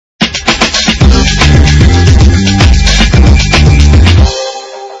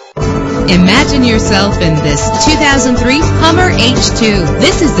Imagine yourself in this 2003 Hummer H2.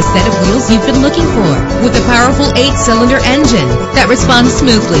 This is the set of wheels you've been looking for, with a powerful 8-cylinder engine that responds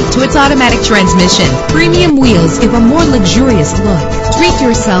smoothly to its automatic transmission. Premium wheels give a more luxurious look. Treat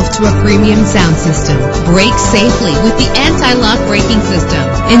yourself to a premium sound system. Brake safely with the anti-lock braking system.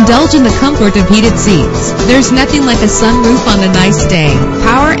 Indulge in the comfort of heated seats. There's nothing like a sunroof on a nice day.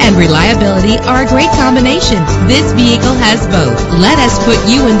 Power and reliability are a great combination. This vehicle has both. Let us put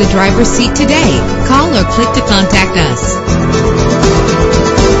you in the driver's seat today. Call or click to contact us.